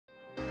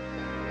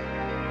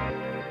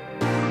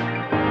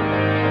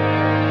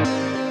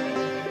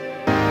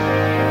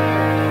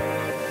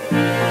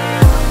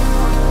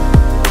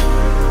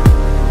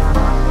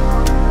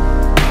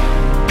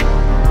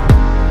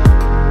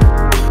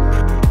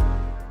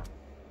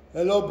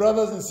Hello,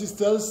 brothers and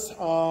sisters.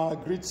 I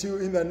greet you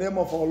in the name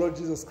of our Lord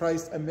Jesus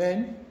Christ.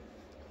 Amen.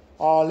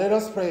 Let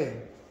us pray.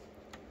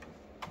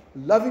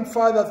 Loving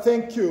Father,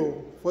 thank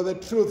you for the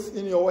truth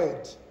in your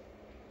word.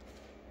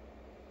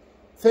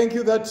 Thank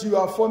you that you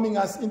are forming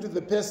us into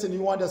the person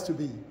you want us to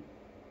be.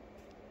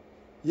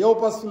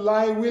 Help us to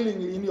lie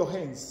willingly in your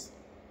hands,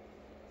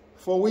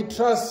 for we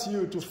trust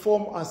you to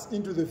form us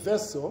into the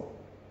vessel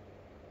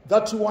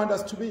that you want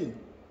us to be.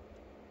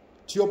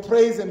 To your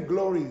praise and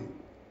glory.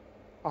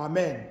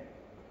 Amen.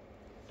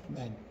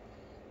 Amen.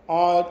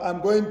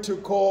 I'm going to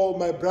call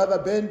my brother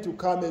Ben to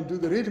come and do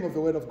the reading of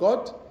the Word of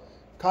God,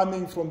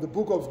 coming from the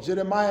book of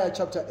Jeremiah,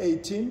 chapter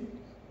 18,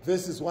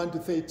 verses 1 to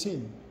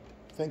 13.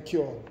 Thank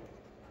you all.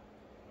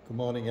 Good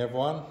morning,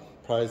 everyone.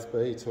 Praise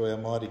be to our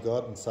mighty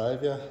God and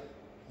Saviour.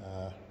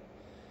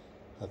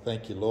 I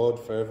thank you, Lord,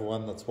 for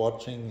everyone that's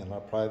watching, and I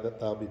pray that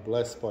they'll be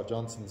blessed by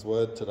Johnson's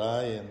word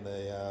today and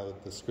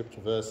the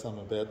scripture verse I'm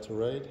about to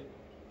read.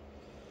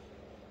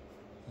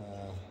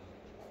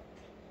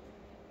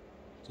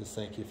 Just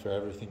thank you for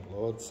everything,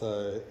 Lord.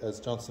 So, as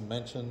Johnson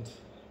mentioned,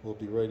 we'll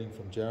be reading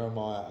from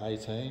Jeremiah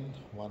 18,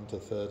 1 to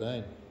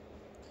 13.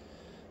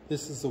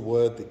 This is the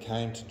word that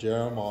came to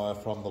Jeremiah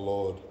from the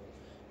Lord.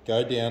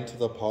 Go down to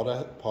the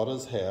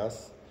potter's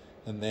house,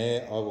 and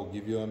there I will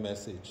give you a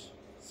message.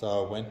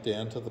 So I went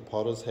down to the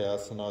potter's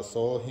house, and I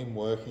saw him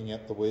working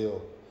at the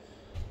wheel.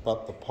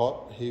 But the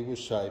pot he was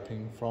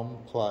shaping from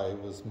clay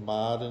was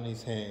marred in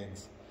his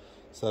hands.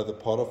 So the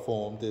potter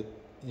formed it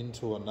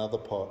into another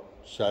pot,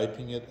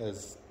 shaping it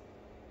as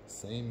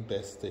seemed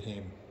best to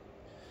him.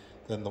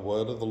 Then the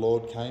word of the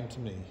Lord came to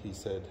me. He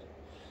said,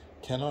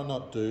 Can I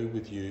not do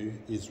with you,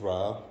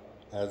 Israel,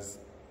 as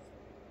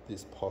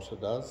this potter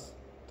does,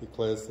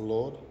 declares the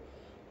Lord?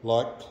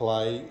 Like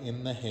clay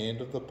in the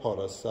hand of the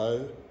potter,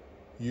 so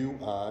you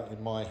are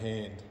in my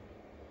hand,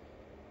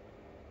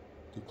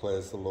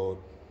 declares the Lord.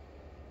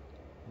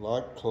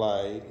 Like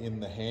clay in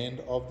the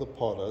hand of the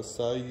potter,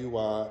 so you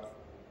are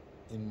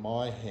in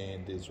my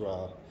hand,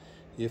 Israel.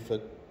 If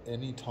at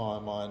any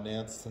time I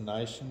announce the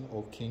nation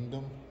or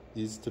kingdom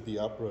is to be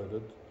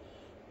uprooted,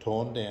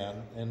 torn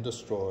down and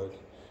destroyed,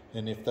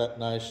 and if that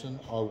nation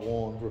I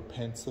warn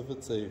repents of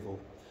its evil,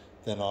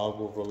 then I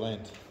will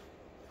relent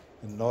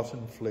and not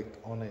inflict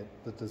on it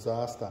the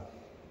disaster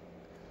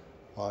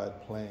I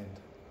had planned.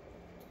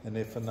 And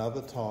if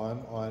another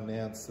time I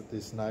announce that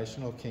this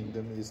nation or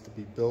kingdom is to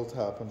be built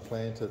up and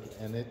planted,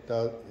 and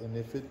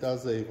if it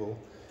does evil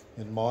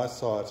in my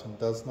sight and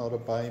does not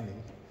obey me,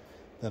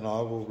 then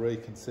I will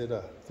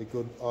reconsider the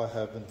good I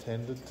have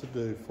intended to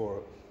do for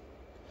it.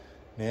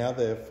 Now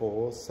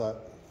therefore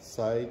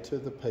say to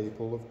the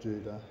people of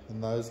Judah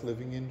and those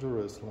living in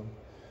Jerusalem,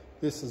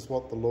 this is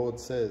what the Lord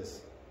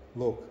says.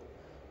 Look,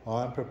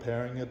 I am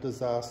preparing a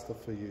disaster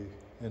for you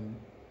and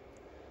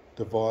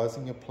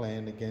devising a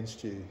plan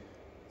against you.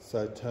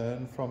 So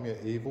turn from your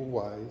evil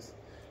ways,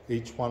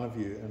 each one of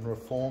you, and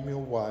reform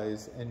your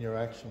ways and your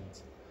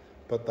actions.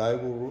 But they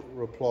will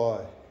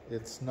reply,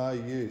 it's no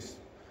use.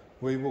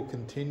 We will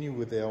continue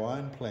with our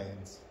own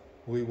plans.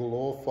 We will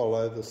all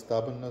follow the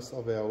stubbornness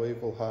of our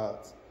evil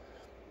hearts.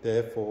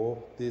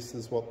 Therefore, this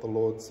is what the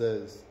Lord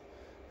says.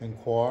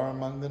 Inquire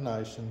among the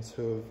nations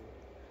who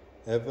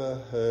have ever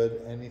heard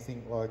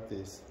anything like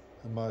this.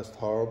 A most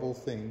horrible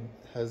thing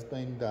has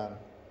been done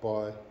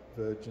by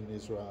Virgin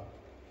Israel.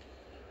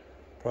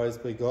 Praise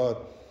be God.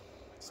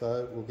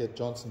 So we'll get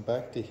Johnson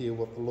back to hear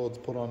what the Lord's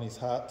put on his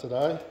heart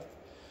today.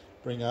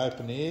 Bring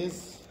open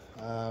ears.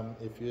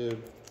 If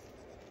you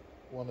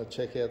want to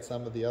check out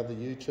some of the other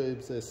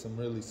YouTubes, there's some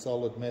really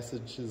solid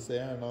messages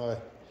there, and I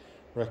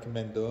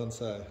recommend doing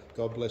so.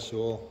 God bless you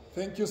all.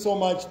 Thank you so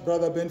much,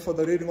 Brother Ben, for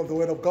the reading of the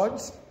Word of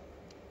God.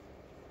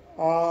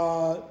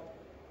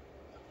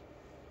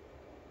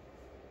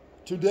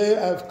 Today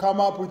I've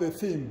come up with a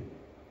theme.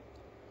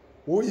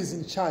 Who is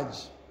in charge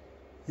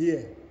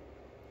here?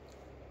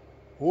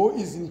 Who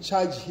is in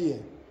charge here?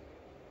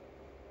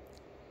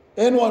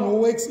 Anyone who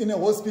works in a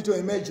hospital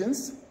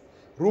emergency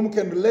room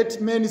can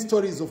relate many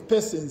stories of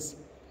persons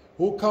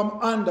who come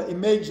under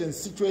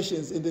emergency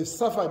situations and they've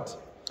suffered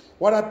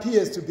what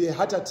appears to be a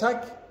heart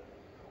attack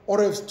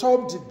or have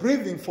stopped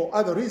breathing for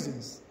other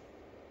reasons.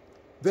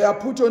 They are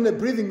put on a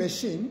breathing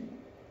machine.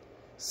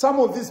 Some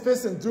of these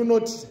persons do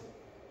not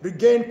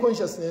regain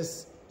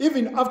consciousness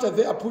even after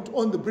they are put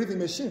on the breathing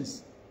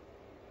machines.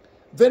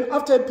 Then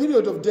after a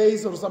period of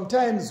days or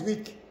sometimes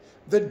weeks,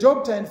 the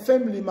doctor and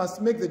family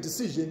must make the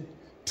decision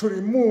to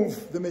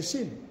remove the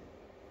machine.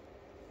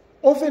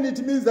 Often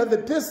it means that the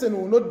person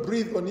will not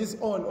breathe on his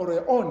own or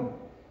her own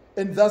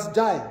and thus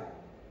die.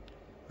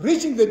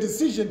 Reaching the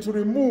decision to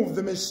remove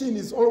the machine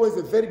is always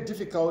a very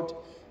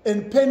difficult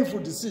and painful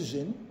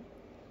decision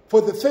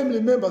for the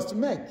family members to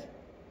make.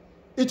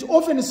 It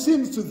often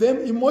seems to them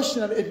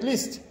emotional, at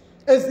least,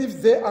 as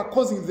if they are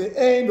causing the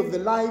end of the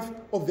life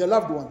of their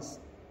loved ones.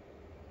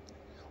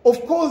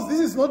 Of course, this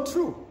is not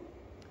true.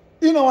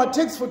 In our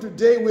text for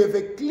today, we have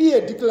a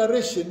clear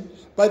declaration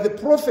by the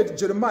prophet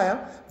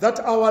Jeremiah that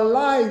our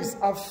lives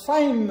are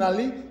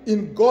finally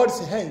in God's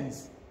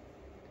hands.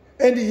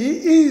 And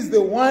he is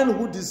the one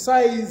who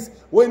decides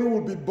when we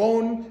will be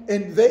born,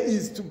 and there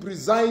is to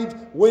preside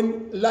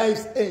when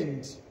lives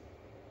end.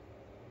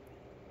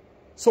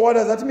 So what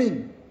does that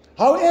mean?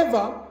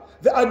 However,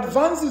 the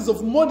advances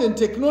of modern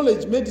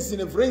technology medicine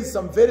have raised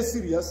some very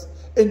serious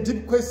and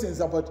deep questions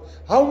about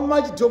how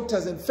much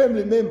doctors and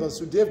family members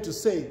should have to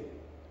say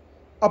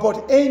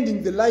about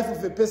ending the life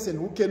of a person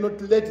who cannot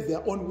let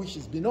their own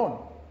wishes be known.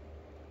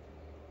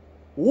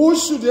 Who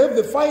should have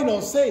the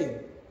final say?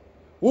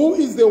 Who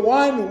is the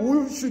one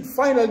who should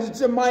finally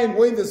determine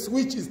when the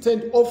switch is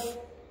turned off,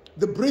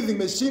 the breathing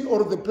machine,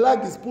 or the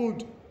plug is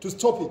pulled to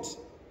stop it?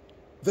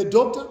 The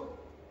doctor?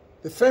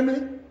 The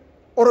family?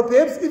 Or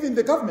perhaps even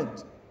the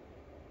government?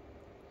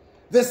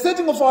 The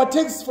setting of our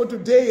text for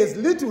today has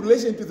little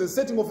relation to the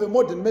setting of a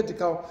modern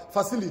medical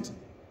facility.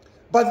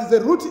 But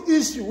the root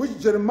issue which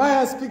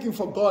Jeremiah, speaking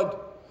for God,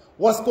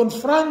 was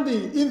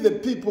confronting in the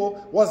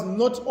people was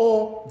not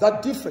all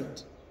that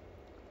different.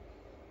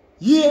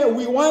 Here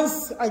we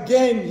once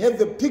again have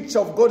the picture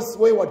of God's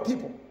wayward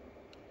people.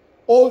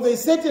 Or they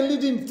certainly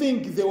didn't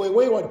think they were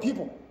wayward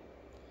people.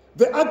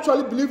 They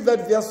actually believed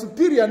that their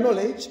superior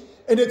knowledge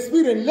and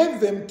experience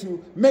led them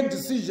to make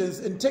decisions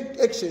and take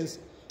actions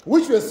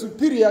which were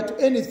superior to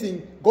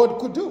anything God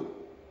could do.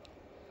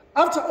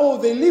 After all,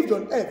 they lived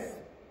on earth.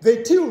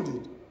 They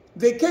tilled.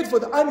 They cared for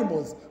the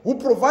animals who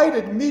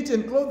provided meat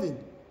and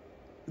clothing.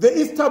 They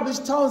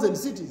established towns and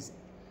cities.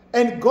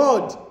 And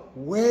God,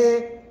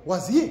 where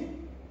was he?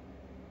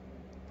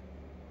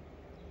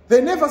 They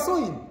never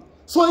saw him.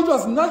 So it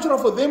was natural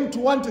for them to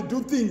want to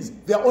do things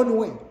their own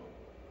way.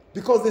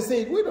 Because they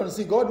said, we don't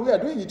see God, we are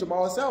doing it by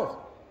ourselves.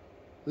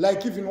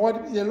 Like even what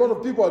a lot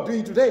of people are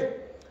doing today.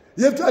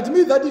 You have to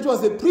admit that it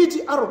was a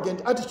pretty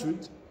arrogant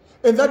attitude,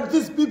 and that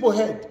these people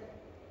had.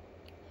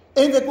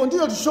 And they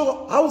continue to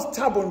show how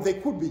stubborn they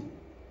could be.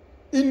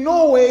 In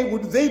no way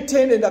would they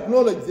turn and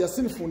acknowledge their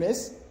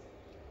sinfulness.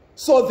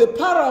 So the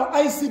parallel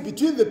I see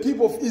between the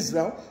people of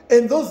Israel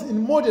and those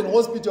in modern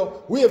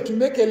hospital who have to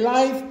make a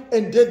life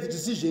and death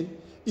decision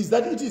is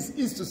that it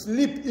is to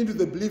slip into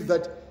the belief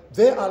that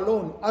they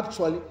alone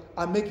actually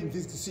are making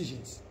these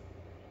decisions.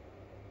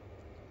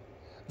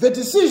 The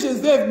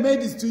decisions they have made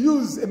is to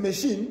use a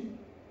machine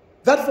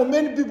that for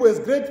many people has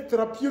great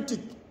therapeutic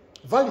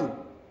value.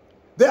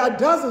 There are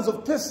dozens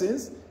of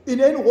persons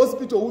in any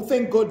hospital who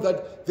thank God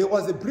that there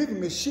was a breathing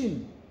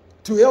machine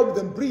to help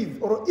them breathe,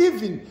 or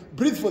even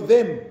breathe for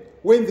them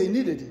when they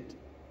needed it.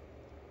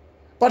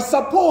 But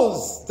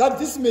suppose that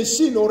this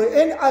machine or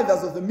any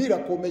others of the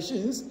miracle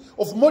machines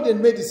of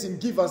modern medicine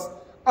give us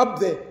up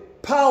the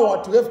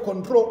power to have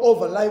control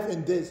over life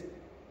and death.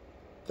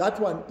 That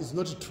one is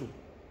not true.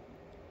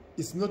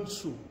 It's not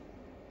true.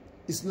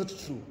 It's not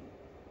true.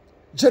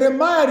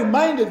 Jeremiah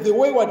reminded the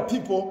wayward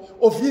people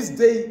of his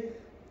day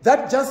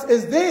that just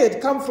as they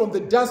had come from the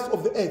dust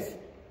of the earth,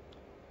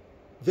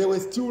 they were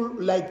still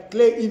like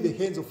clay in the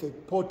hands of a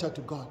potter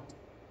to God.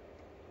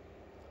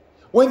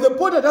 When the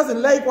potter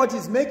doesn't like what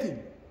he's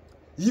making,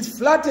 he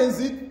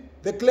flattens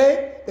it, the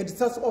clay, and it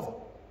starts over.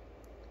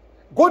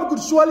 God could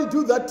surely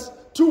do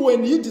that too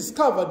when he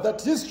discovered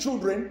that his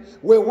children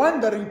were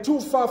wandering too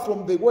far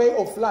from the way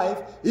of life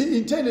he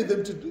intended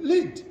them to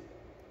lead.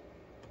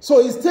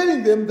 So he's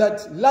telling them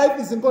that life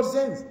is in God's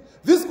hands.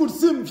 This could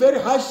seem very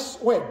harsh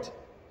word,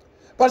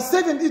 but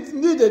certainly it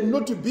needed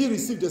not to be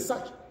received as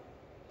such.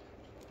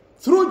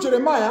 Through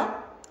Jeremiah,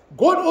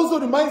 God also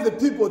reminds the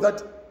people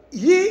that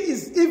he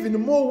is even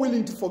more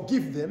willing to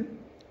forgive them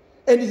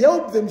and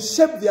help them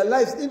shape their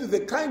lives into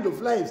the kind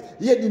of lives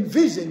he had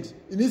envisioned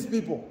in his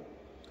people.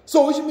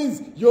 So which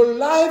means your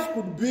life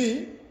could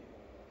be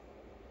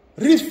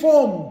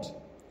reformed,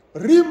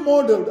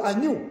 remodeled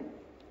anew,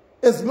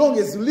 as long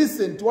as you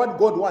listen to what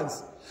God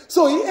wants.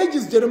 So he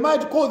urges Jeremiah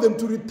to call them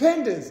to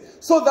repentance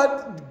so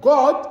that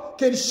God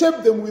can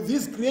shape them with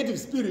his creative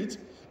spirit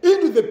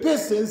into the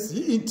persons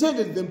he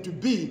intended them to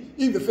be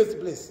in the first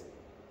place.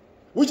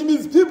 Which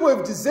means people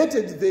have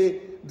deserted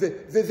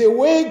the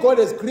way God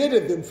has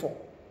created them for.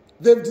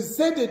 They've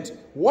deserted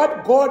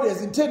what God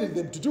has intended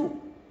them to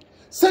do.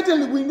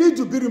 Certainly we need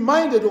to be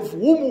reminded of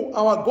whom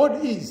our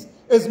God is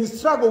as we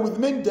struggle with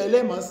many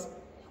dilemmas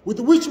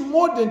with which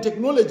modern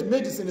technology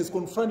medicine has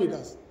confronted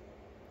us.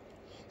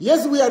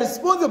 Yes, we are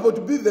responsible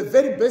to be the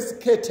very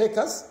best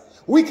caretakers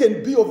we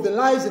can be of the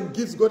lives and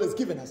gifts God has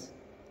given us.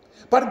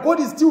 But God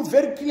is still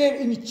very clear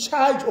in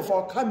charge of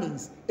our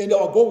comings and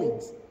our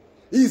goings.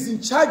 He is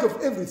in charge of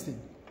everything.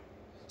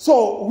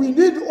 So we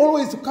need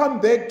always to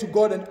come back to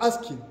God and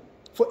ask him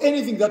for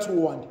anything that we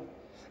want.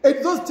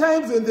 At those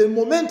times when the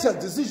momentous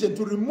decision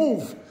to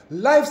remove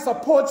life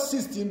support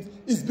systems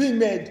is being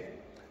made,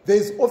 there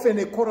is often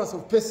a chorus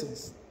of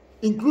persons,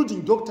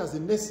 including doctors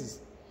and nurses,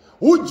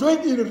 who join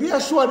in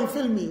reassuring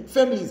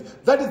families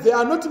that they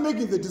are not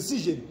making the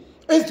decision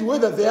as to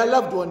whether their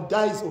loved one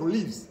dies or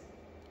lives.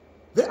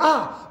 They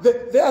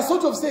are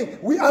sort of saying,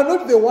 we are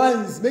not the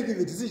ones making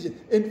the decision.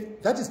 And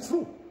that is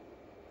true.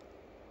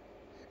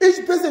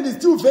 Each person is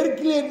still very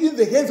clear in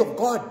the hands of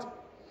God,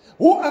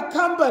 who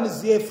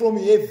accompanies her from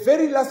her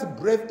very last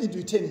breath into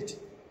eternity.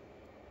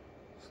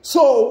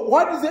 So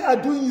what they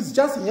are doing is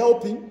just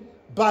helping,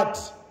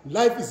 but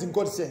life is in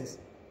God's hands.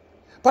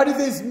 But if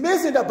there is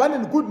mercy and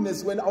abundant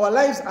goodness when our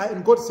lives are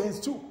in God's hands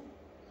too.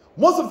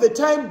 Most of the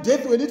time,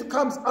 death, when it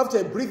comes after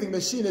a breathing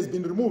machine has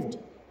been removed,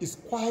 is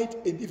quiet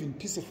and even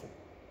peaceful.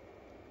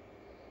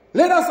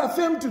 Let us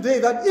affirm today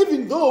that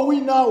even though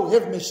we now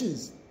have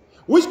machines,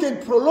 which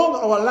can prolong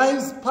our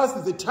lives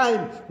past the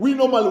time we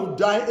normally would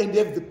die and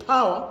have the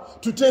power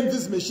to turn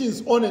these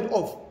machines on and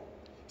off,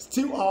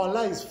 still our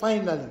lives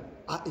finally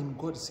are in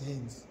God's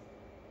hands.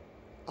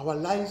 Our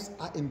lives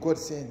are in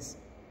God's hands.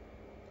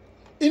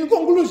 In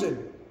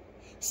conclusion,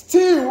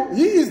 still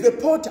He is the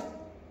potter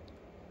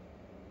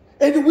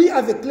and we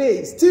are the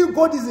clay. Still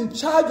God is in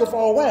charge of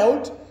our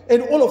world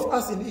and all of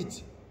us in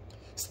it.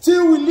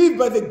 Still we live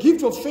by the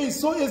gift of faith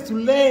so as to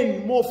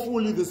learn more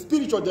fully the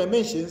spiritual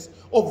dimensions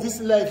of this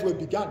life we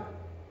began.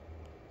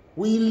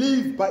 We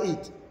live by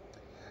it.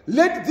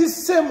 Let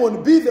this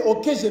sermon be the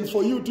occasion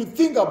for you to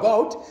think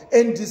about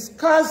and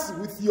discuss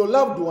with your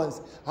loved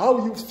ones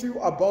how you feel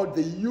about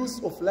the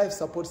use of life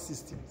support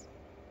systems.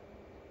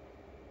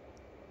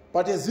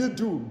 But as you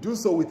do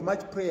so with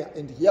much prayer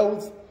and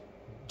health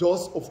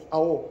dose of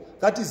our.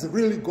 That is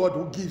really God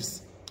who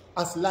gives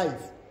us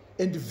life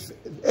and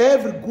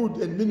every good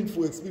and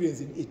meaningful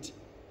experience in it.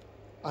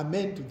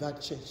 Amen to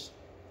that, church.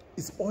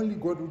 It's only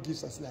God who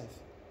gives us life.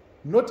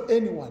 Not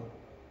anyone.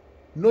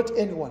 Not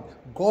anyone.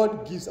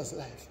 God gives us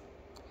life.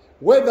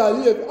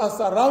 Whether you are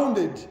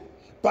surrounded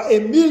by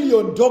 1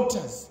 million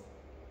doctors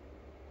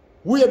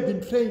who have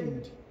been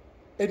trained,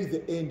 at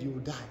the end you will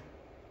die.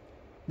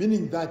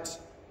 Meaning that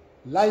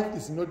life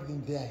is not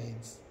in their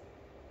hands.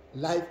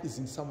 Life is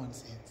in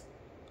someone's hands.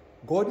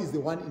 God is the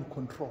one in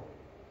control.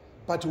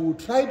 But we will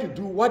try to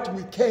do what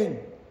we can,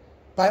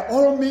 by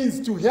all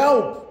means, to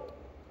help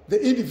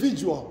the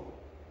individual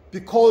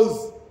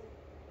because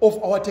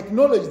of our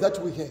technology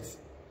that we have.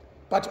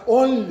 But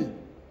only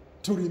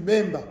to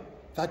remember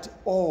that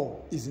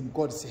all is in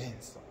God's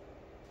hands.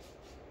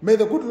 May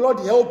the good Lord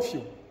help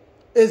you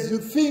as you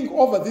think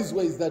over these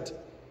ways that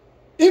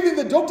even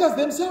the doctors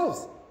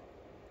themselves,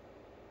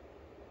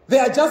 they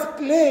are just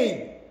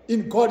clay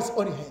in God's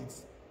own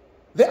hands.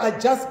 They are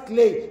just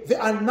clay. They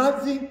are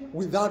nothing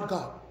without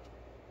God.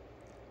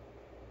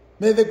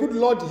 May the good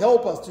Lord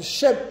help us to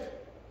shape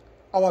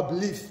our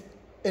belief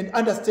and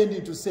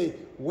understanding to say,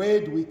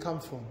 where do we come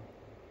from?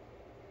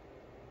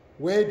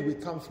 Where do we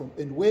come from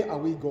and where are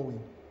we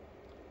going?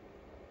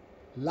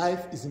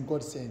 Life is in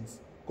God's hands.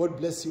 God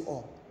bless you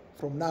all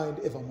from now and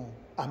evermore.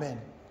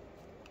 Amen.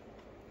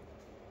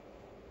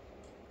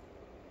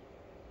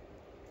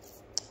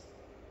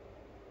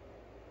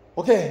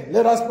 Okay,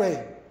 let us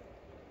pray.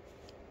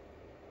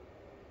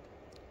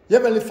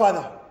 Heavenly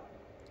Father,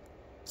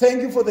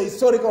 thank you for the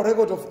historical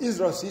record of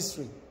Israel's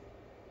history,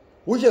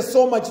 which has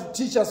so much to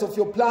teach us of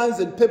your plans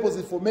and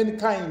purposes for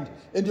mankind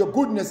and your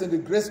goodness and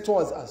your grace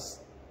towards us.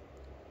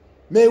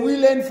 May we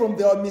learn from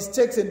their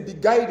mistakes and be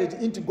guided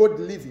into God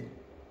living.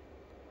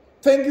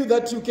 Thank you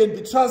that you can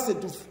be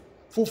trusted to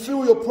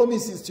fulfill your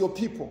promises to your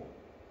people,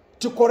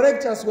 to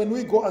correct us when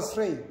we go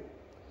astray.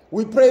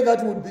 We pray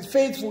that we will be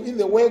faithful in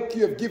the work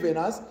you have given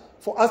us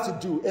for us to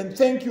do. And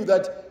thank you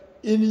that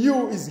in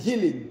you is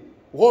healing,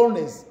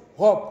 wholeness,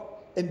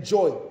 hope, and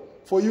joy.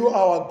 For you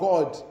are our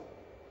God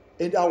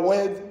and are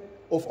worthy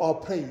of our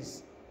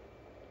praise.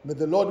 May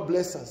the Lord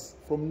bless us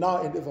from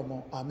now and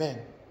evermore. Amen.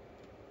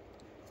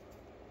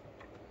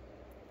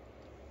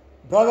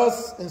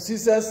 Brothers and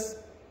sisters,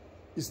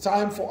 it's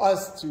time for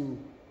us to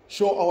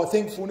show our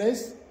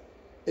thankfulness.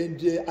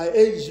 And I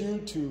urge you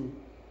to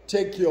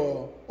take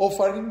your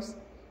offerings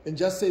and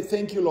just say,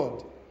 thank you,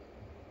 Lord.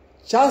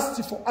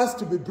 Just for us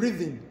to be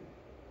breathing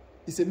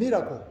is a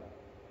miracle.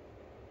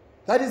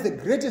 That is the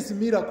greatest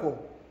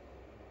miracle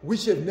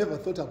which you have never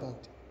thought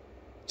about.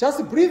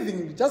 Just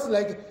breathing, just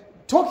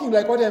like talking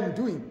like what I'm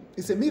doing,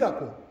 is a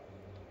miracle.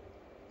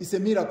 It's a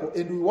miracle.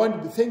 And we want to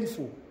be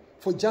thankful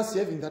for just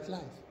having that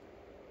life.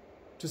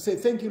 To say,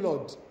 thank you,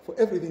 Lord, for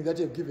everything that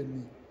you have given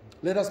me.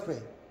 Let us pray.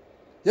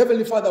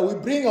 Heavenly Father, we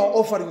bring our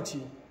offering to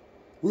you.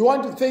 We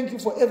want to thank you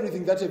for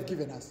everything that you have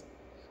given us.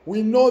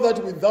 We know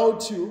that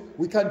without you,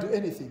 we can't do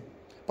anything.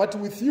 But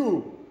with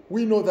you,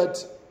 we know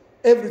that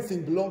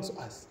everything belongs to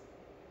us.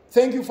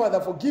 Thank you, Father,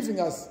 for giving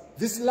us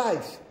this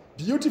life,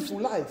 beautiful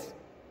life,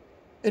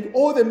 and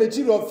all the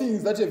material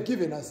things that you have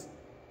given us,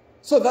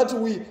 so that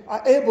we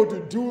are able to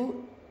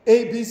do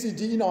A, B, C,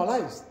 D in our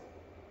lives.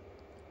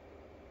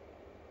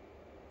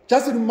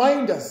 Just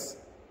remind us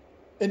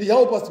and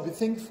help us to be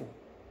thankful.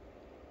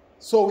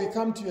 So we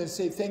come to you and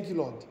say, thank you,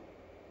 Lord.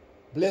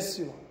 Bless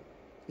you, Lord.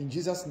 In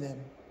Jesus' name,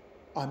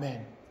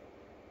 amen.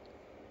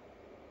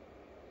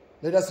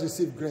 Let us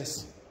receive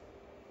grace.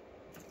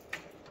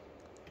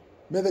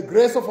 May the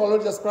grace of our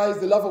Lord Jesus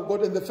Christ, the love of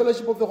God, and the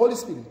fellowship of the Holy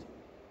Spirit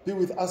be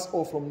with us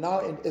all from now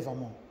and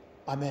evermore.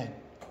 Amen.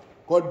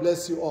 God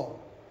bless you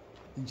all.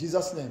 In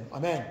Jesus' name,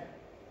 amen.